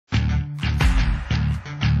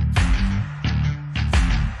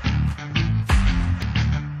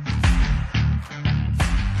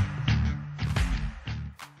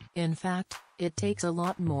In fact, it takes a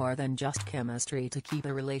lot more than just chemistry to keep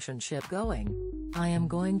a relationship going. I am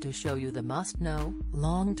going to show you the must-know,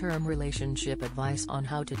 long-term relationship advice on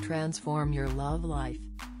how to transform your love life.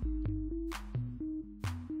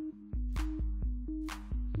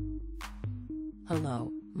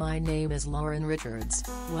 Hello, my name is Lauren Richards.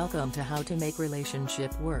 Welcome to How to Make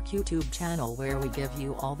Relationship Work YouTube channel, where we give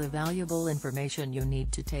you all the valuable information you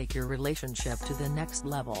need to take your relationship to the next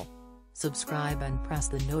level. Subscribe and press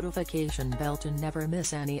the notification bell to never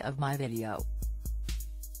miss any of my video.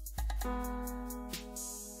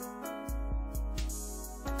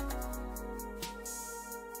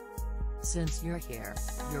 Since you're here,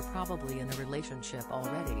 you're probably in a relationship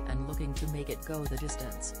already and looking to make it go the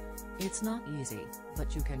distance. It's not easy,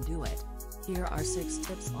 but you can do it. Here are 6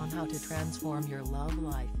 tips on how to transform your love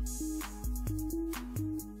life.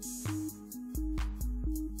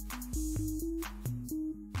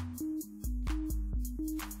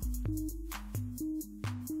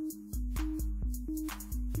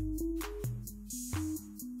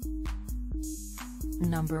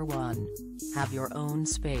 Number 1. Have your own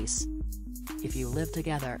space. If you live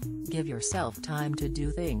together, give yourself time to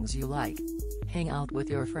do things you like. Hang out with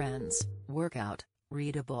your friends, work out,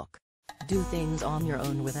 read a book. Do things on your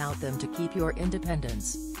own without them to keep your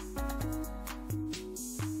independence.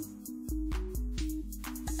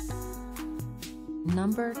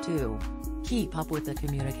 Number 2. Keep up with the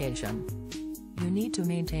communication. You need to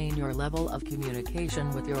maintain your level of communication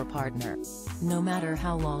with your partner. No matter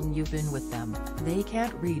how long you've been with them, they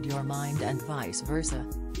can't read your mind and vice versa.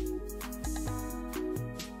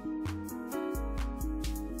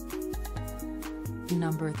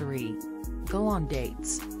 Number 3. Go on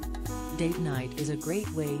dates. Date night is a great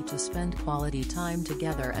way to spend quality time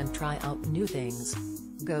together and try out new things.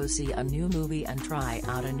 Go see a new movie and try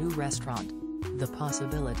out a new restaurant. The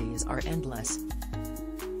possibilities are endless.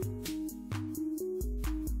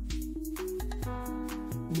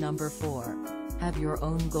 Number 4. Have your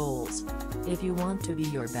own goals. If you want to be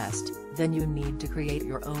your best, then you need to create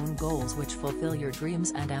your own goals which fulfill your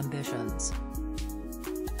dreams and ambitions.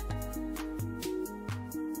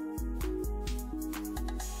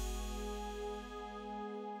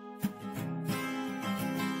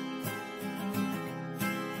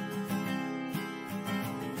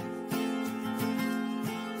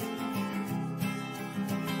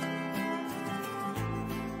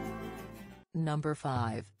 Number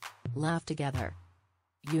 5. Laugh together.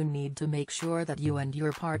 You need to make sure that you and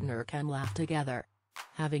your partner can laugh together.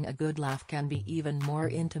 Having a good laugh can be even more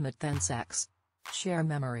intimate than sex. Share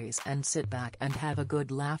memories and sit back and have a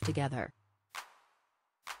good laugh together.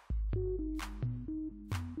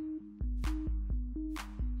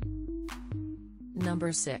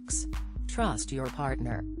 Number 6. Trust your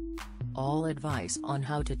partner. All advice on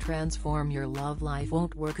how to transform your love life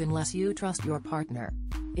won't work unless you trust your partner.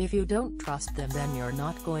 If you don't trust them, then you're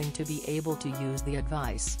not going to be able to use the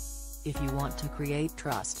advice. If you want to create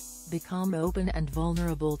trust, become open and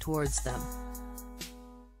vulnerable towards them.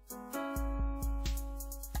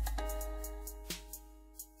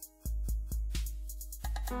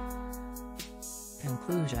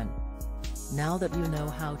 Conclusion. Now that you know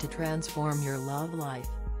how to transform your love life,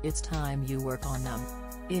 it's time you work on them.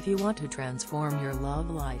 If you want to transform your love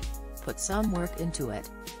life, put some work into it.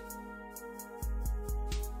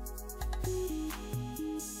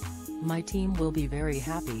 My team will be very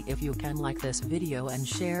happy if you can like this video and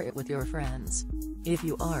share it with your friends. If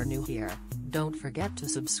you are new here, don't forget to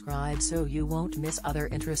subscribe so you won't miss other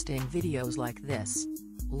interesting videos like this.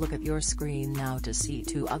 Look at your screen now to see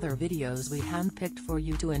 2 other videos we handpicked for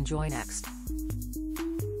you to enjoy next.